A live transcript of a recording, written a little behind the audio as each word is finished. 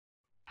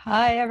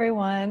Hi,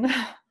 everyone.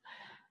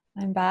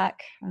 I'm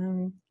back.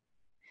 I'm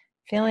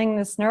feeling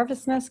this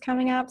nervousness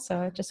coming up,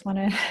 so I just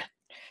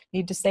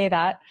need to say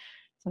that.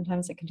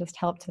 Sometimes it can just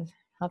help to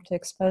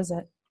expose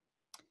it.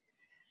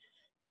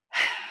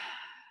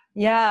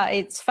 Yeah,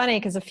 it's funny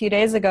because a few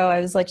days ago I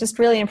was like just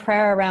really in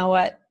prayer around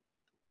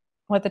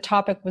what the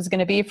topic was going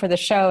to be for the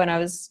show, and I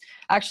was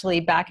actually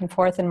back and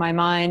forth in my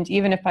mind,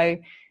 even if I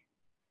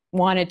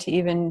wanted to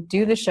even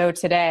do the show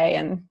today.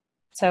 And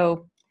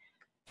so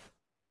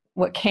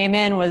what came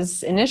in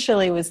was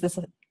initially this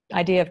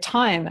idea of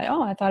time.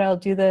 I thought I'll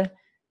do that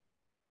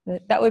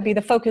would be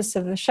the focus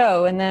of the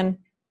show. And then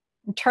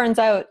it turns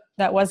out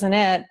that wasn't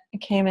it. It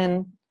came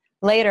in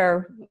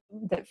later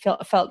that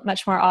felt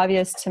much more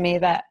obvious to me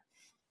that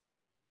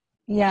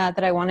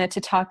I wanted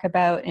to talk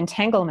about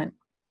entanglement.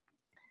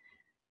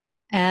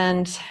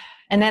 And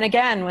then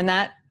again, when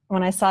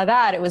I saw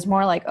that, it was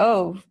more like,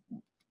 oh,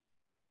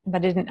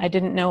 but I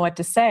didn't know what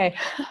to say.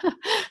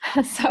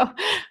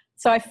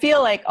 So I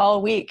feel like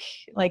all week,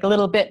 like a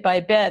little bit by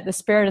bit, the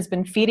Spirit has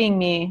been feeding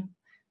me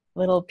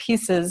little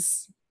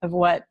pieces of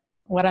what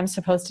I'm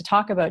supposed to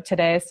talk about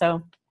today.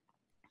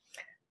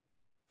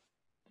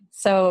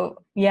 So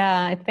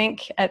yeah, I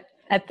think at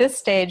this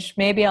stage,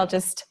 maybe I'll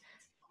just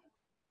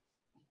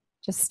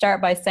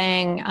start by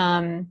saying,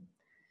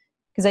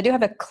 because I do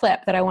have a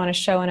clip that I want to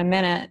show in a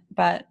minute,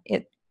 but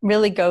it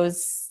really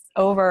goes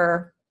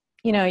over,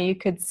 you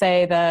could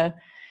say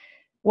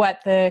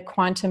what the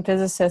quantum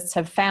physicists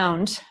have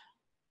found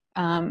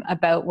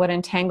about what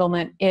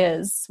entanglement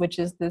is, which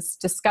is this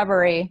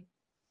discovery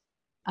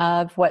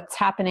of what's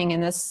happening in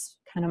this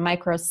kind of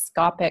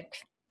microscopic,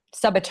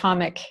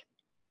 subatomic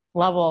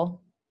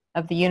level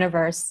of the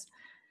universe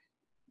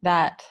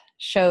that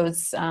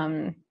shows,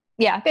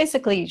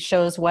 basically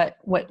shows what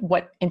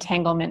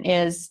entanglement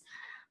is.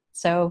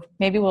 So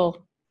maybe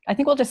I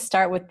think we'll just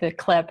start with the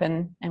clip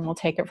and we'll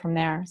take it from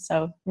there.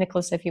 So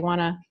Nicholas, if you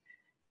want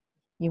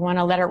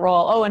to let it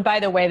roll. Oh, and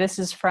by the way, this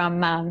is from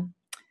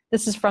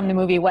the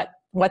movie What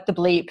the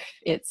Bleep.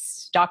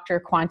 It's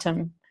Dr.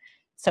 Quantum.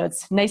 So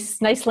it's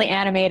nicely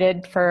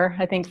animated for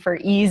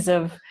ease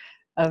of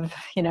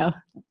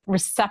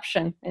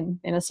reception in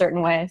a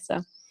certain way.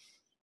 So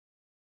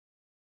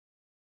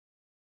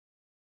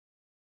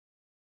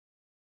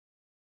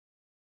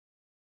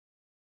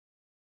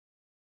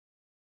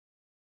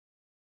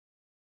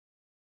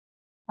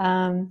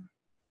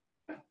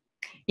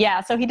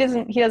so he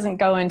doesn't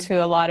go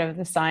into a lot of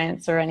the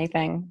science or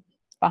anything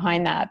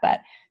behind that,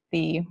 but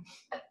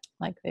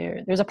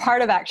there's a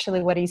part of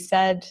actually what he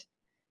said,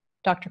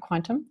 Dr.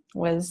 Quantum,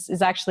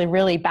 is actually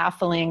really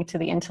baffling to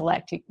the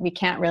intellect. We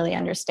can't really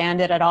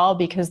understand it at all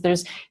because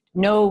there's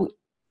no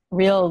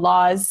real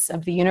laws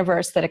of the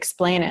universe that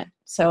explain it.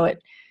 So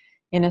it,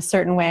 in a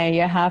certain way,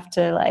 you have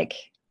to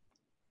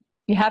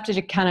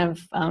kind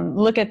of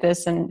look at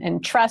this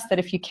and trust that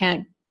if you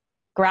can't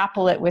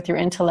grapple it with your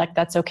intellect,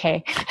 that's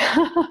okay.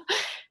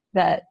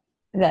 that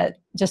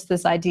just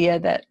this idea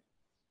that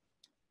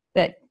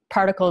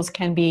particles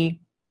can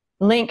be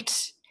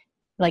linked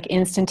like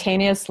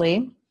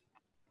instantaneously,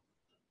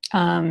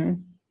 no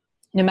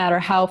matter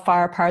how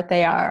far apart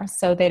they are.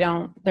 So they're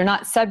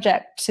not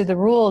subject to the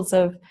rules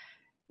of,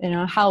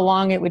 how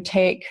long it would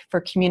take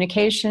for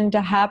communication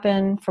to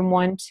happen from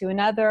one to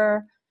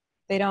another.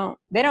 They don't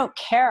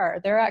care.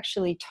 They're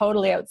actually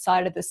totally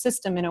outside of the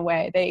system in a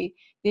way. They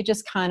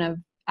just kind of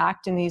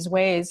act in these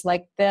ways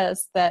like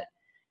this that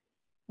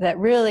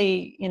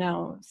really,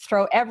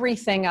 throw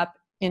everything up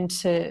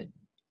into,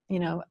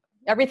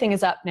 everything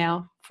is up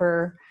now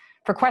for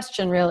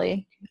question,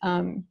 really.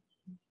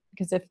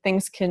 Because if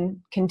things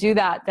can do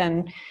that,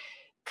 then,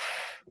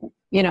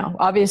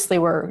 obviously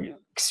we're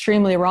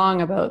extremely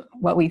wrong about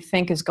what we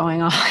think is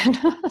going on.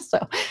 So,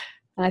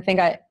 and I think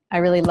I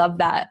really love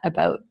that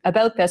about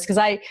this, because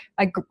I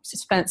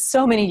spent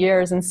so many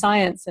years in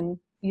science and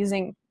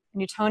using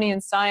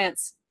Newtonian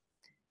science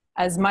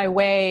as my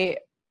way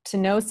to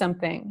know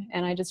something.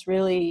 And I just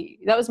really,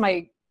 that was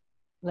my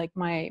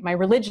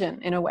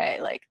religion in a way.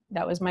 Like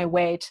that was my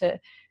way to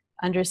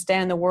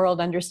understand the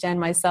world, understand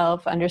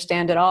myself,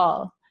 understand it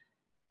all.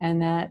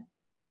 And that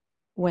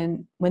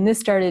when this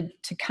started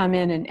to come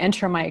in and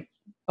enter my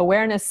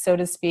awareness, so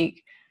to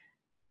speak,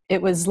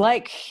 it's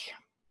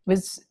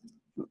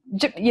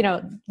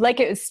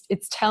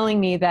telling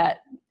me that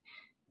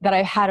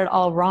I had it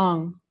all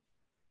wrong,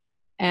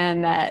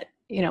 and that,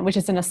 which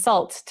is an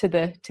assault to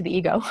the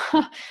ego.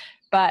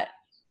 but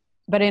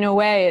in a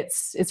way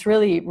it's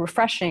really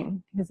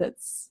refreshing,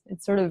 because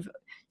it's sort of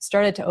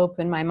started to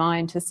open my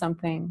mind to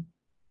something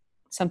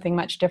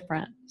much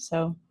different.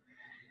 So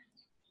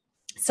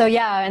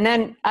yeah, and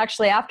then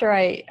actually after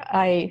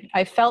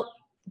I felt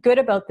good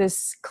about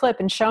this clip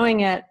and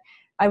showing it,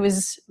 I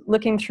was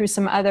looking through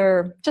some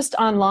other, just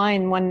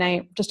online one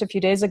night, just a few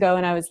days ago,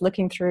 and I was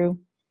looking through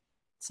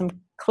some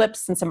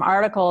clips and some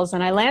articles,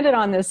 and I landed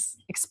on this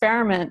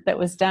experiment that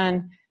was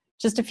done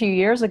just a few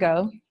years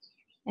ago.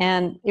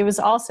 And it was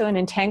also an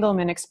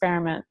entanglement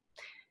experiment.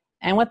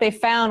 And what they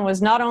found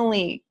was not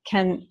only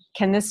can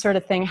this sort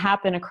of thing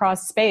happen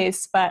across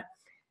space, but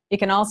it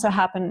can also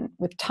happen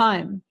with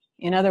time.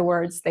 In other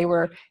words, they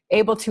were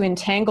able to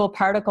entangle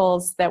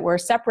particles that were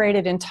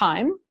separated in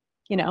time,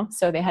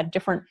 so they had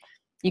different,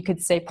 you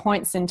could say,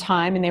 points in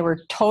time, and they were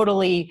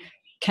totally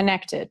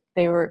connected.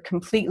 They were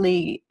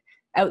completely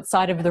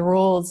outside of the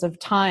rules of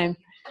time.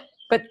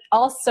 But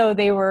also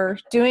they were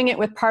doing it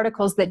with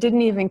particles that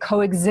didn't even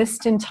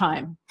coexist in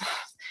time.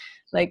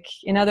 Like,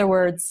 in other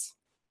words,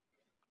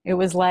 it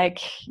was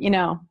like, I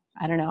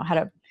don't know how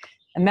to,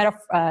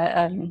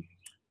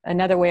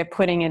 another way of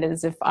putting it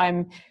is, if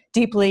I'm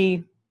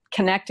deeply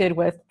connected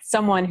with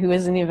someone who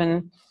isn't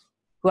even,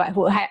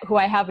 who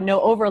I have no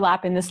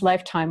overlap in this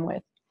lifetime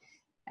with.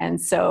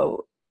 And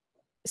so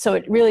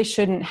it really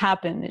shouldn't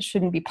happen. It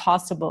shouldn't be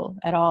possible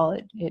at all.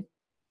 It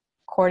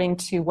according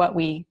to what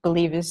we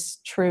believe is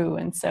true.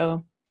 And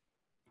so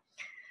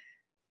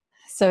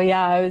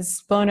yeah, I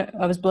was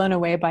blown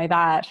away by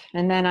that.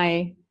 And then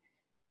I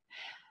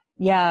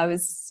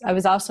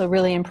was also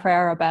really in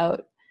prayer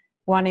about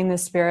wanting the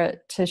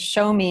Spirit to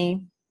show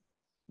me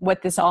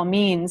what this all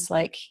means,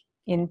 like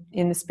in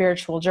the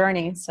spiritual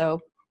journey. So,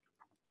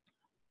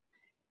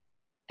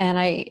 and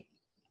I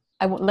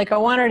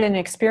wanted an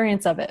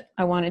experience of it.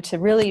 I wanted to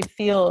really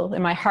feel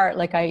in my heart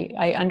like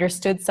I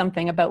understood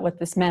something about what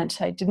this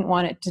meant. I didn't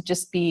want it to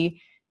just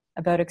be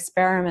about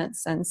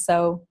experiments. And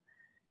so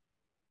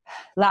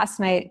last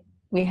night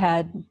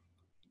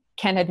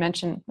Ken had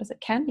mentioned, was it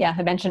Ken? Yeah,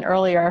 had mentioned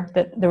earlier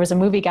that there was a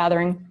movie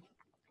gathering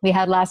we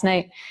had last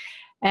night.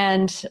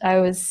 And I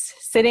was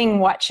sitting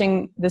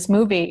watching this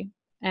movie,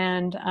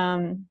 and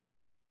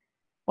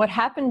what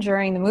happened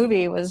during the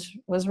movie was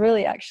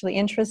really actually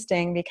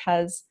interesting,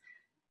 because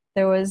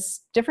there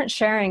was different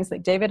sharings.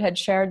 Like David had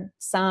shared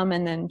some,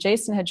 and then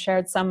Jason had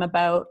shared some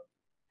about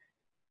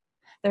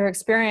their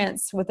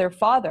experience with their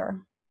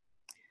father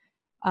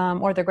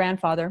or their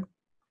grandfather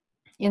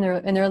in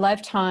their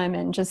lifetime,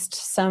 and just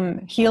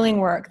some healing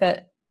work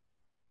that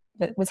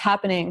was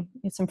happening,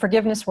 some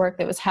forgiveness work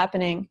that was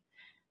happening.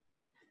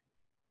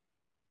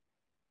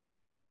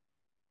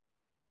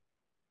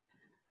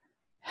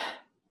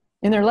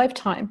 In their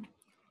lifetime.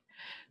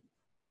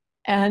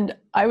 And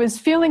I was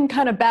feeling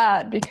kind of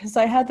bad, because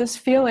I had this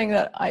feeling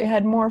that I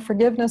had more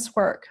forgiveness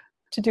work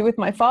to do with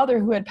my father,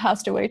 who had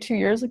passed away 2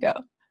 years ago.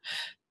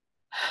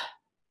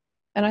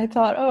 And I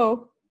thought,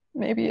 oh,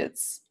 maybe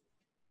it's,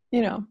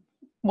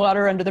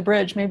 water under the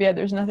bridge. Maybe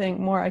there's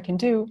nothing more I can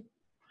do.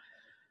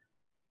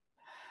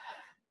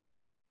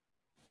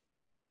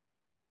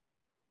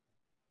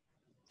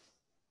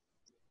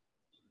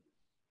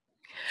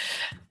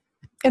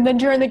 And then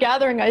during the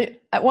gathering,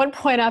 at one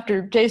point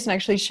after Jason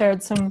actually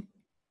shared some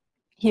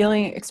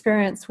healing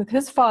experience with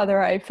his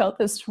father, I felt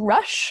this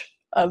rush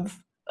of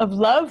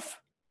love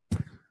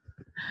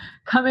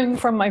coming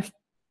from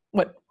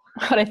what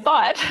I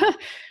thought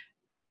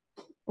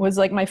was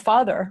like my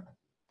father.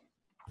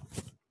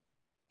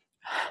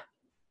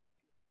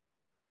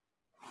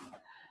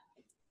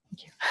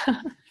 Thank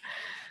you.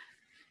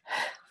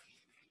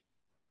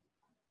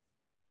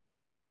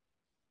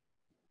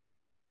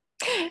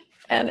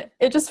 And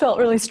it just felt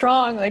really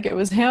strong, like it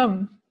was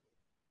him.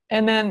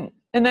 And then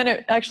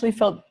it actually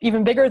felt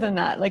even bigger than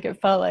that. Like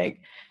it felt like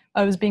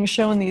I was being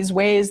shown these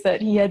ways that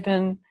he had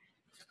been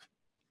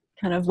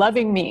kind of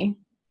loving me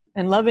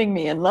and loving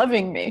me and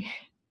loving me,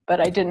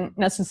 but I didn't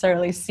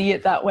necessarily see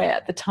it that way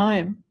at the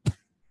time.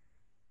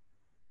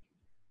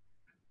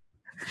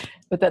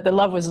 But that the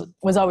love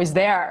was always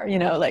there,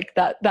 like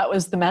that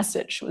was the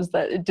message, was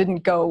that it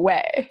didn't go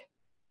away.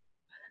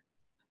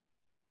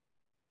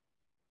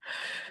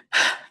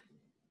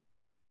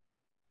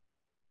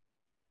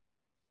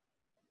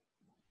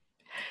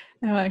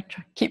 Now I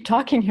keep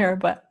talking here,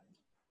 but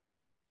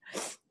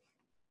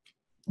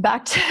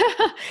back to,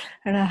 I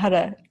don't know how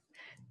to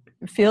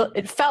feel.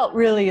 It felt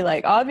really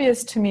like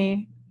obvious to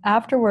me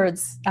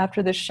afterwards,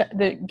 after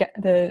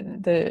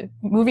the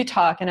movie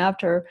talk, and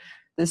after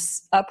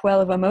this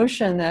upwell of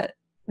emotion, that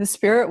the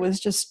Spirit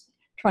was just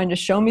trying to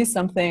show me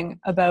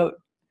something about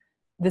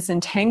this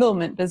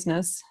entanglement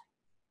business,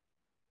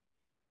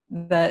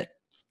 that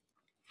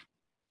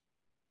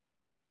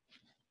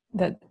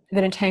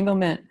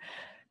entanglement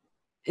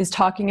is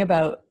talking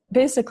about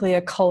basically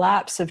a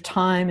collapse of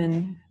time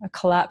and a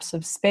collapse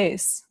of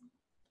space.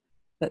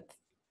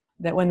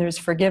 That when there's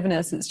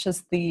forgiveness, it's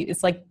just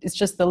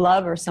the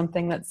love or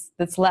something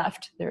that's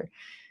left there.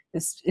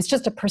 It's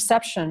just a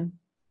perception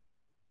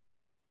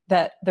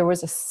that there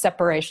was a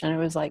separation. It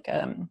was like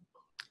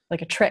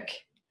a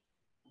trick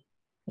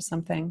or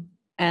something,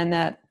 and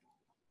that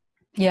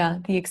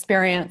the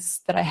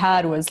experience that I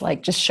had was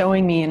like just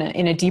showing me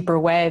in a deeper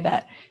way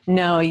that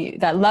no,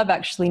 that love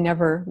actually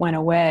never went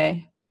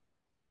away.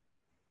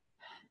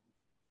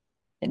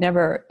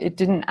 It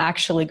didn't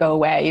actually go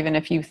away, even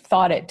if you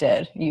thought it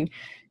did.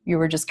 You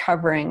were just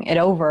covering it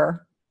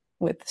over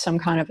with some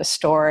kind of a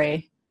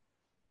story,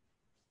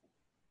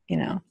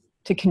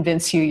 to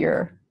convince you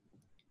you're,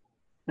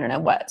 I don't know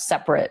what,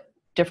 separate,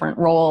 different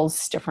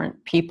roles,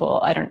 different people.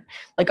 I don't,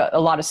 like a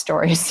lot of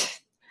stories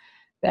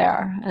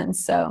there. And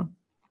so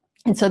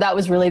that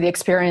was really the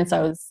experience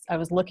I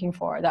was looking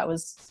for. That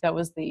was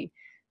the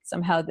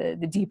somehow the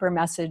deeper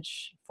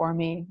message for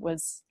me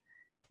was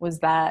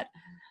that.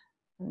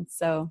 And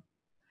so,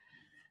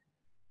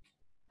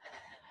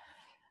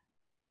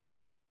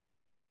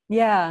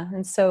 yeah.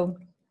 And so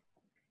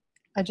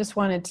I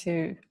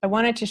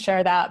wanted to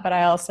share that, but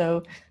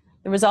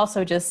there was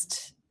also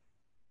just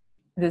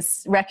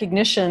this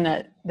recognition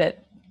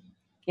that,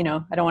 you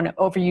know, I don't want to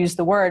overuse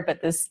the word,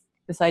 but this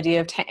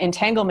idea of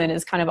entanglement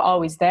is kind of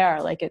always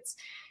there. Like it's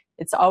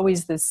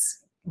always the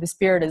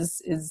spirit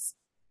is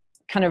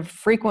kind of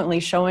frequently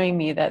showing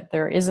me that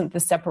there isn't the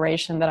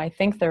separation that I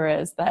think there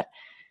is, that,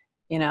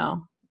 you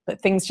know,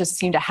 that things just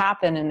seem to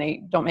happen and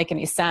they don't make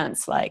any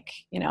sense. Like,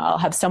 you know, I'll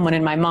have someone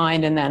in my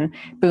mind and then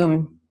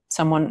boom,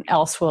 someone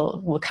else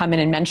will come in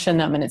and mention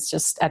them. And it's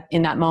just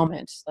in that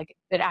moment, like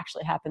it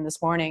actually happened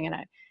this morning.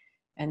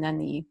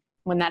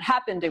 When that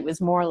happened, it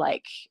was more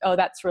like, oh,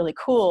 that's really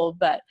cool.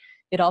 But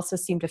it also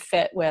seemed to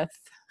fit with,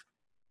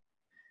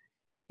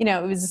 you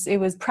know, it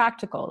was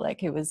practical.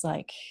 Like, it was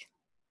like,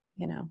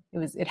 you know,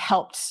 it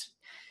helped,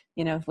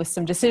 you know, with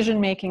some decision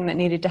making that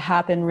needed to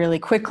happen really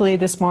quickly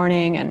this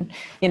morning. And,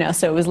 you know,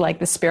 so it was like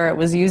the spirit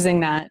was using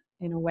that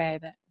in a way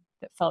that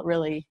felt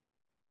really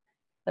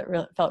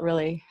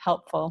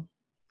helpful.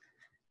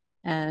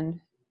 And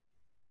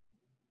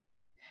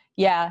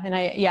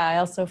I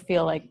also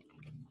feel like,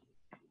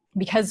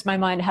 because my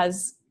mind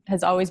has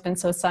always been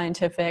so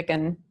scientific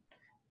and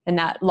in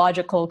that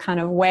logical kind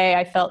of way,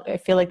 I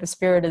feel like the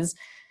spirit has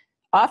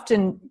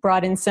often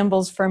brought in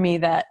symbols for me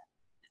that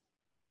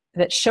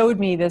showed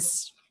me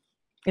this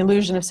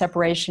illusion of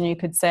separation. You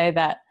could say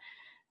that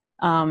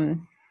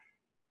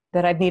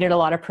that I've needed a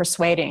lot of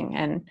persuading,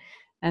 and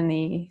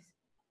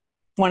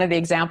one of the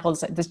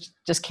examples that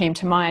just came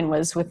to mind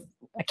was with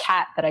a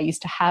cat that I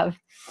used to have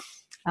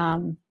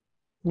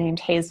named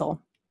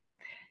Hazel.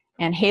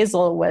 And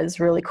Hazel was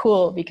really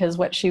cool because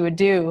what she would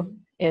do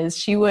is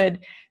she would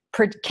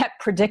kept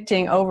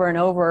predicting over and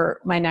over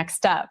my next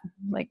step.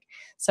 Like,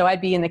 so I'd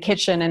be in the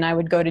kitchen and I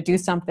would go to do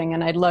something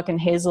and I'd look and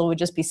Hazel would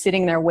just be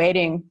sitting there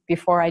waiting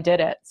before I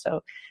did it.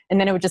 So, and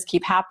then it would just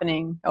keep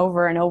happening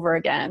over and over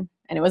again.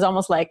 And it was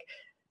almost like,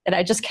 and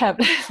I just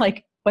kept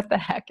like, what the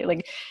heck?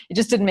 Like, it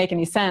just didn't make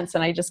any sense.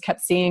 And I just kept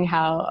seeing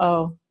how,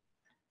 oh,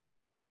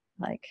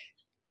 like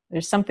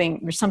there's something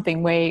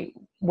way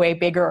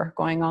bigger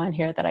going on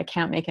here that I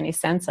can't make any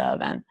sense of.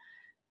 And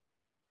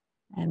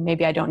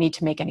maybe I don't need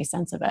to make any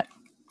sense of it.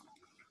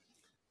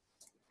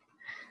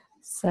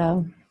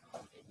 So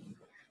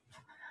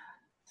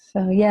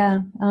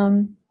yeah.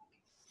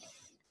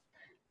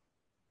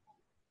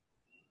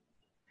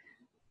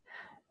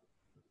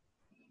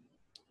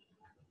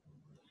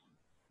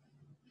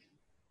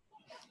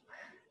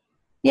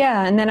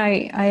 Yeah, and then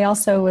I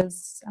also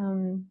was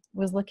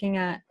looking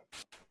at.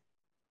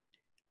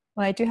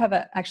 Well, I do have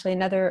actually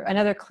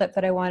another clip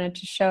that I wanted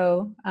to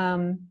show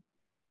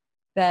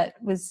that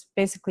was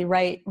basically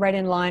right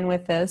in line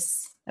with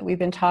this that we've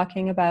been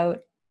talking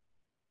about.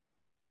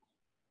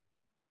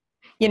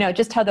 You know,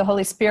 just how the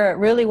Holy Spirit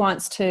really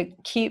wants to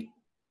keep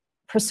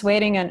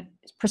persuading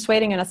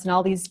us in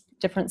all these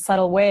different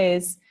subtle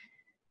ways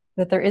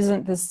that there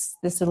isn't this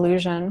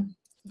illusion.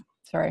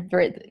 Sorry,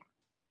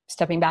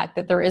 stepping back,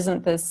 that there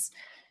isn't this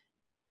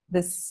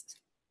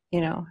you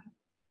know,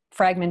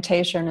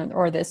 fragmentation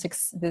or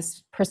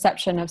this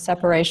perception of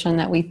separation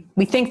that we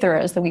think there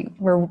is, that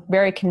we're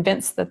very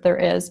convinced that there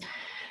is.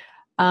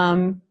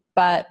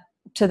 But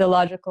to the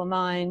logical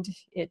mind,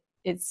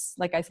 it's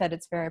like I said,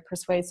 it's very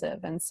persuasive.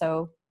 And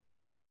so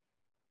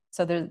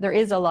there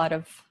is a lot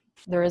of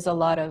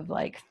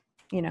like,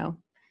 you know,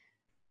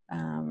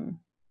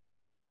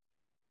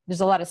 there's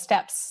a lot of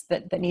steps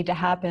that need to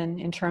happen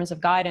in terms of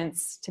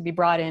guidance to be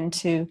brought in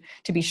to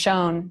be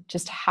shown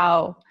just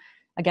how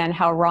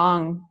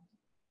wrong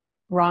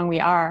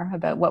we are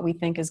about what we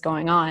think is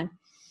going on.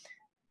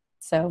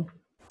 So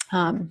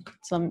when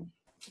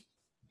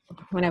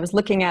I was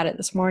looking at it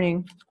this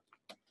morning,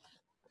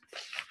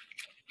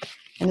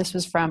 and this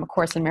was from A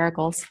Course in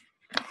Miracles.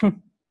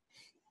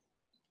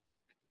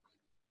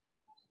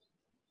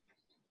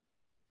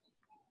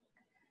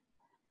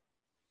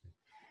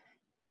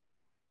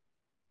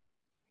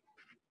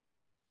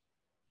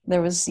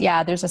 There's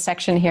a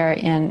section here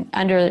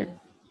under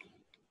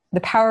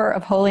the power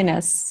of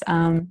holiness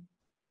in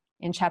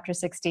chapter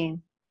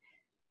 16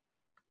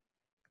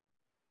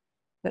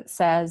 that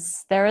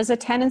says, there is a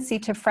tendency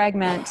to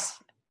fragment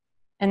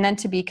and then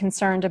to be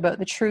concerned about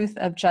the truth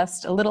of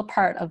just a little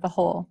part of the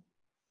whole.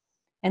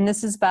 And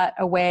this is but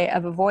a way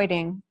of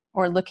avoiding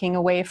or looking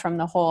away from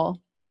the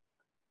whole.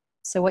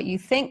 So what you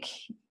think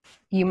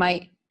you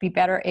might be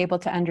better able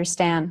to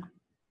understand,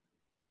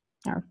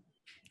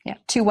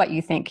 to what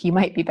you think you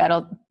might be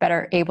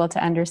better able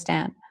to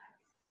understand.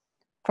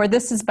 For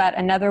this is but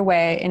another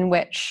way in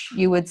which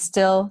you would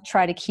still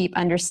try to keep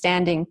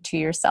understanding to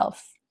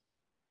yourself.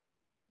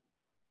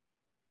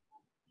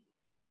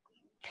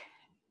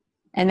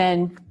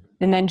 And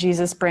then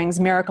Jesus brings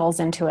miracles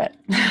into it,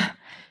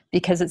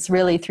 because it's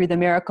really through the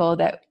miracle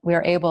that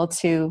we're able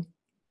to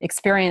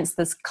experience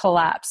this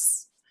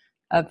collapse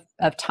of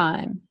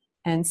time.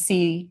 and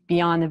see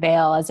beyond the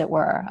veil, as it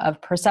were,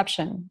 of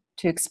perception,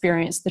 to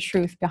experience the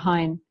truth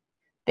behind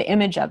the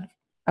image of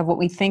what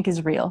we think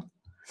is real.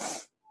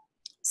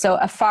 So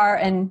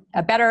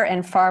a better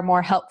and far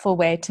more helpful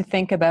way to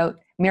think about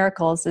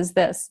miracles is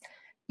this: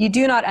 you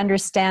do not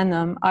understand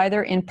them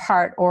either in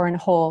part or in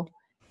whole,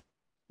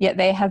 yet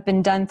they have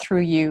been done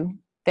through you.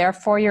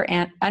 Therefore, your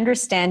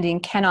understanding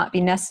cannot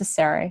be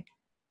necessary.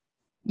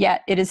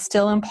 Yet it is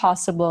still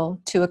impossible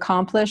to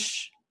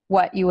accomplish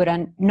what you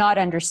would not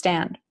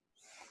understand.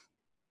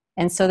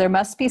 And so there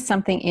must be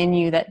something in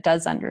you that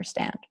does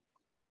understand.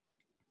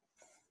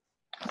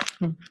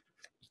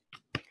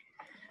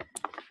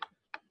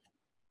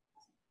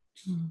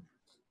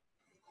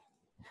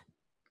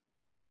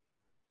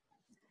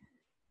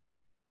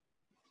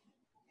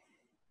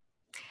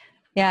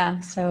 Yeah,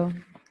 so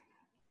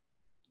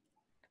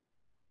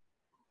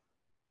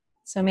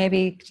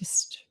maybe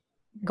just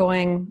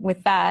going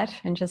with that,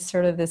 and just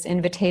sort of this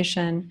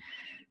invitation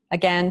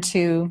again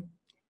to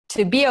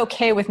be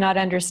okay with not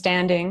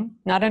understanding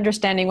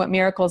what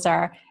miracles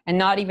are, and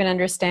not even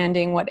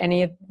understanding what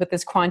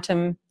this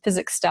quantum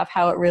physics stuff,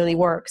 how it really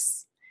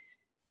works.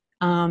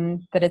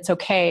 But it's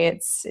okay.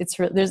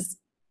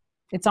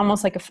 It's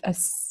almost like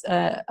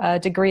a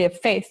degree of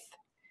faith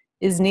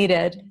is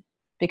needed,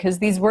 because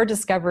these are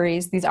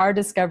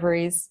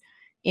discoveries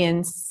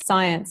in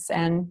science.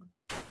 And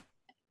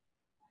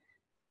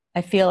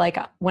I feel like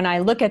when I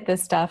look at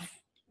this stuff,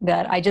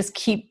 that I just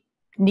keep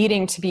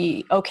needing to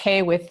be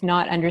okay with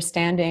not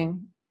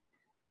understanding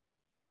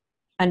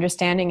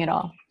it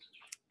all.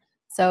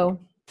 So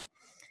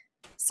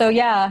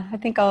yeah, I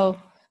think I'll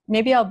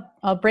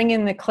bring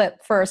in the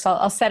clip first.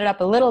 I'll set it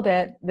up a little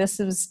bit. This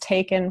was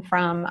taken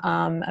from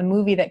a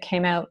movie that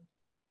came out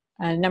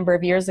a number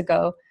of years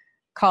ago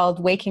called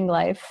Waking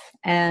Life,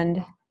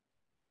 and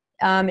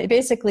it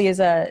basically it's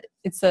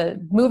a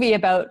movie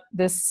about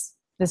this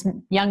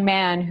young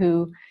man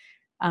who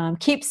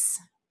keeps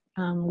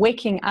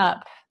waking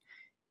up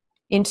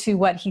into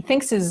what he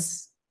thinks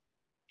is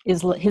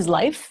his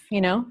life,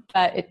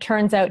 but it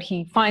turns out,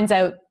 he finds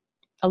out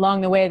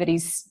along the way that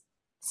he's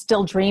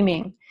still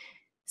dreaming.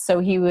 So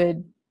he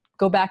would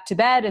go back to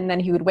bed, and then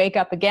he would wake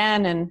up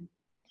again, and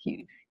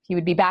he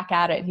would be back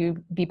at it. He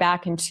would be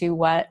back into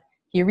what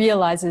he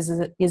realizes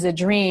is a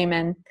dream,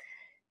 and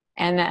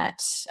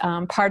that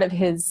part of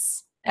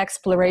his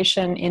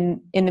exploration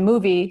in the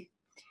movie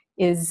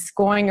is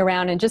going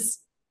around and just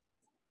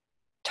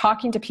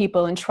talking to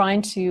people and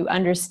trying to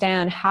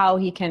understand how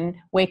he can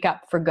wake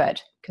up for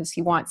good, because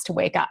he wants to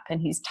wake up, and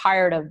he's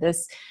tired of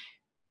this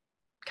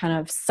kind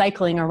of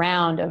cycling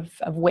around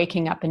of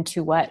waking up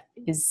into what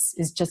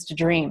is just a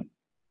dream.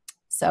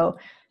 So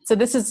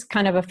this is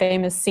kind of a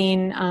famous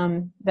scene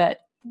that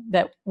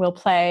we'll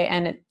play,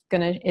 and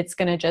it's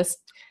gonna just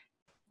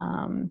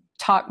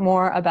talk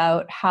more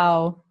about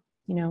how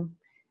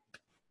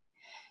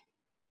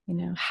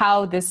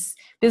how this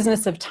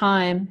business of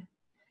time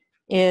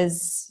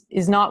is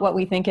not what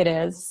we think it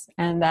is,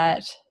 and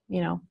that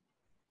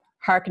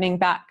hearkening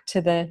back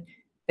to the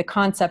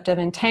concept of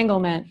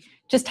entanglement,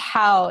 just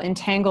how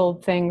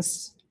entangled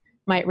things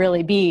might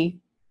really be,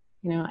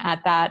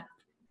 at that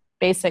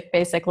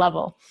basic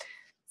level.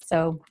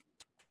 So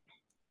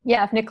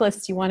yeah, if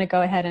Nicholas, you want to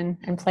go ahead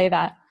and play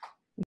that.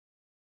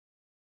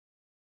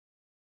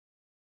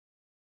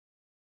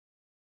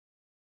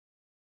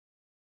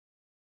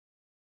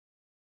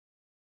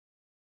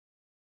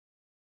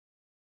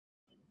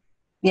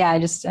 Yeah,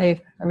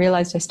 I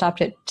realized I stopped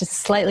it just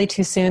slightly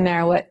too soon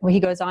there. What he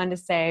goes on to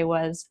say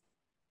was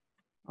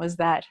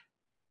that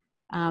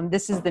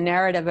this is the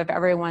narrative of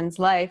everyone's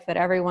life, that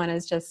everyone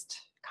is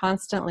just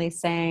constantly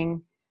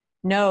saying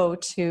no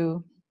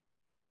to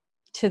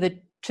the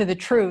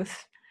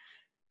truth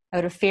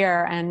out of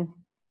fear,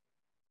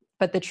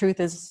 but the truth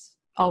is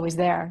always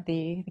there.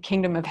 The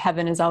kingdom of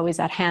heaven is always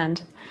at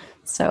hand.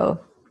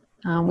 So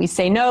we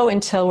say no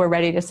until we're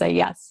ready to say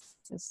yes.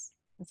 Is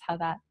how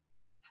that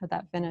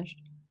finished.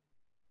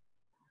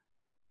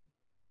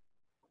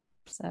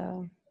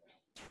 So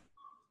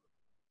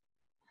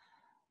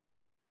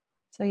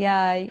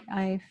yeah,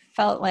 I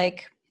felt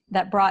like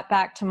that brought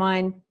back to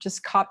mind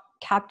just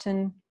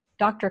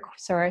Dr.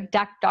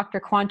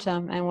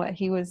 Quantum, and what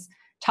he was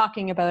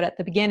talking about at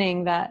the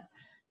beginning, that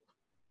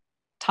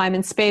time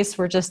and space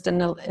were just an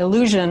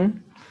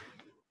illusion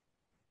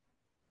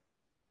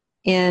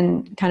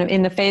in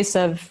the face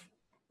of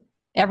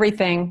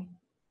everything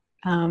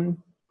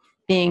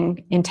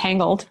being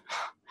entangled,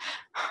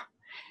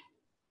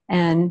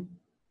 and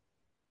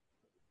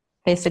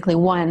basically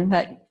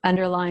that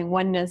underlying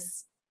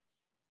oneness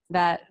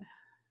that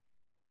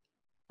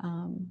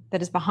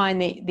is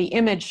behind the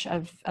image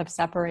of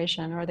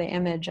separation, or the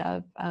image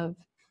of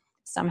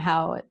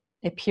somehow it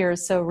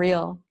appears so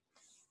real.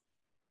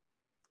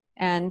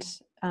 And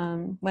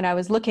when I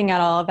was looking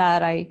at all of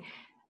that, I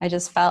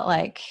just felt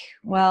like,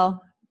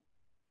 well,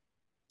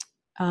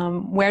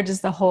 where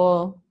does the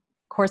whole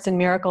Course in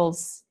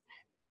Miracles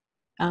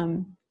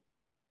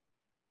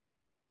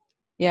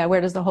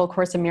where does the whole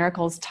Course in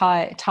Miracles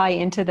tie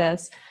into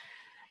this?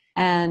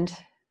 And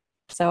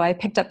So I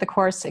picked up the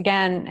course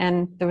again,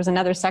 and there was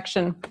another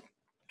section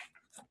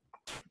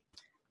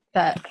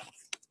that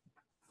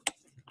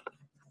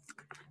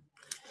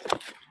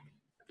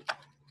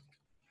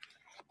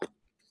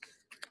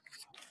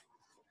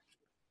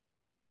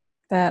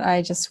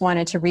I just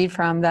wanted to read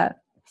from, that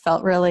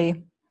felt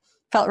really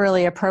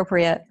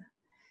appropriate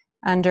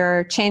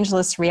under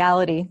changeless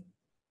reality.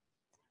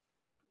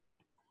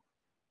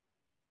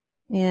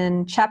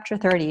 In chapter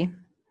 30,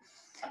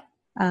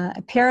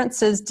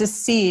 appearances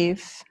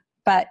deceive,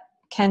 but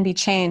can be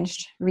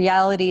changed.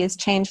 Reality is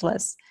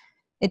changeless.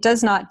 It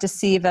does not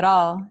deceive at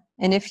all.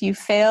 And if you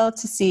fail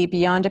to see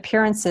beyond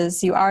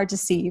appearances, you are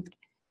deceived.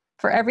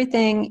 For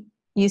everything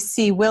you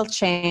see will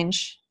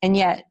change, and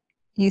yet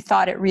you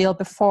thought it real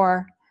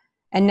before,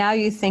 and now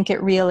you think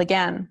it real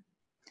again.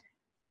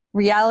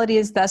 Reality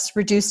is thus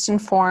reduced in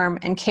form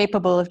and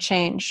capable of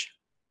change.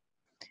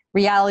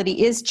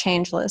 Reality is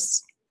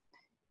changeless,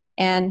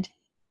 and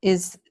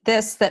is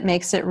this that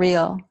makes it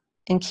real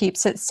and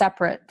keeps it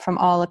separate from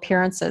all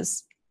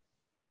appearances.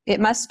 It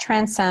must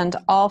transcend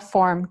all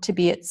form to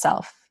be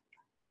itself.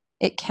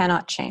 It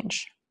cannot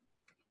change.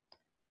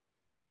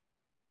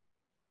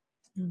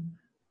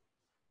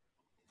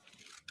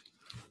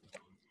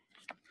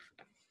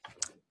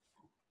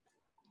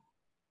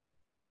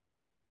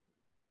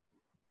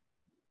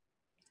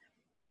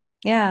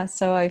 Yeah,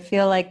 so I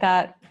feel like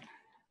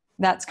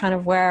that's kind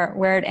of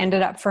where it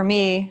ended up for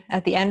me.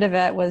 At the end of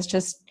it was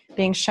just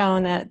being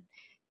shown that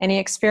any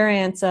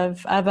experience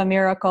of a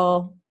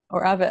miracle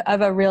or of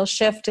a real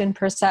shift in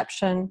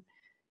perception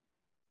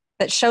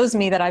that shows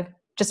me that I've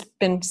just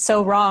been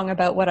so wrong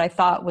about what I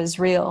thought was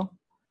real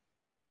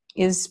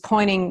is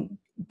pointing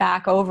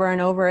back over and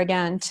over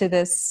again to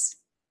this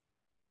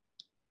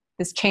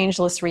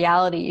changeless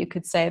reality, you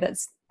could say,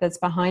 that's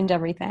behind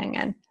everything.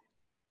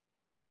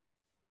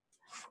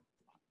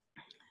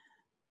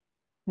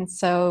 And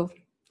so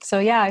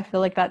yeah, I feel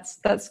like that's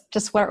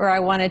just where I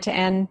wanted to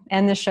end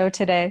the show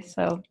today.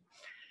 So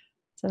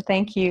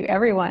thank you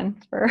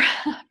everyone for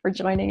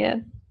joining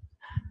in.